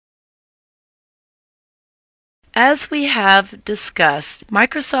As we have discussed,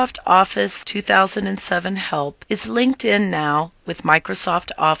 Microsoft Office 2007 Help is linked in now with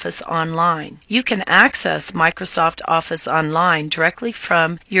Microsoft Office Online. You can access Microsoft Office Online directly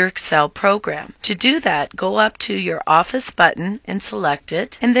from your Excel program. To do that, go up to your Office button and select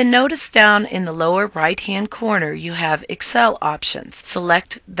it, and then notice down in the lower right-hand corner you have Excel options.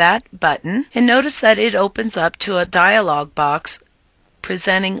 Select that button and notice that it opens up to a dialog box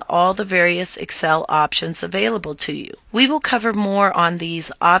presenting all the various Excel options available to you. We will cover more on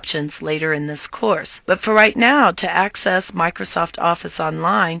these options later in this course, but for right now, to access Microsoft Office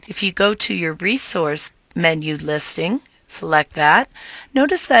Online, if you go to your resource menu listing, select that,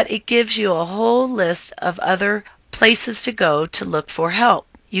 notice that it gives you a whole list of other places to go to look for help.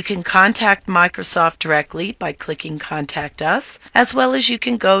 You can contact Microsoft directly by clicking Contact Us, as well as you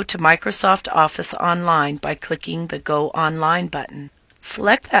can go to Microsoft Office Online by clicking the Go Online button.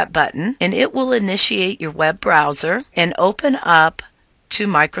 Select that button and it will initiate your web browser and open up to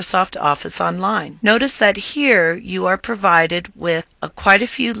Microsoft Office Online. Notice that here you are provided with quite a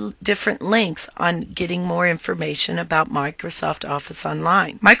few different links on getting more information about Microsoft Office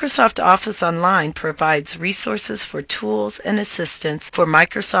Online. Microsoft Office Online provides resources for tools and assistance for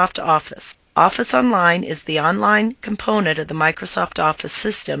Microsoft Office. Office Online is the online component of the Microsoft Office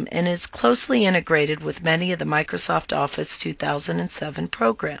system and is closely integrated with many of the Microsoft Office 2007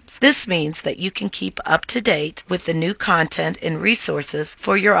 programs. This means that you can keep up to date with the new content and resources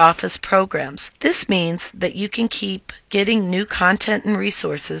for your Office programs. This means that you can keep getting new content and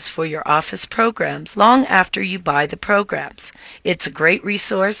resources for your Office programs long after you buy the programs. It's a great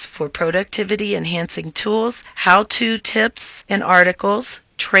resource for productivity enhancing tools, how-to tips and articles,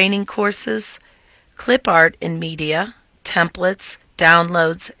 training courses, clip art and media, templates,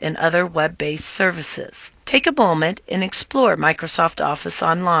 downloads, and other web-based services. Take a moment and explore Microsoft Office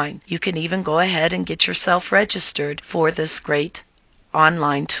Online. You can even go ahead and get yourself registered for this great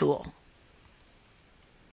online tool.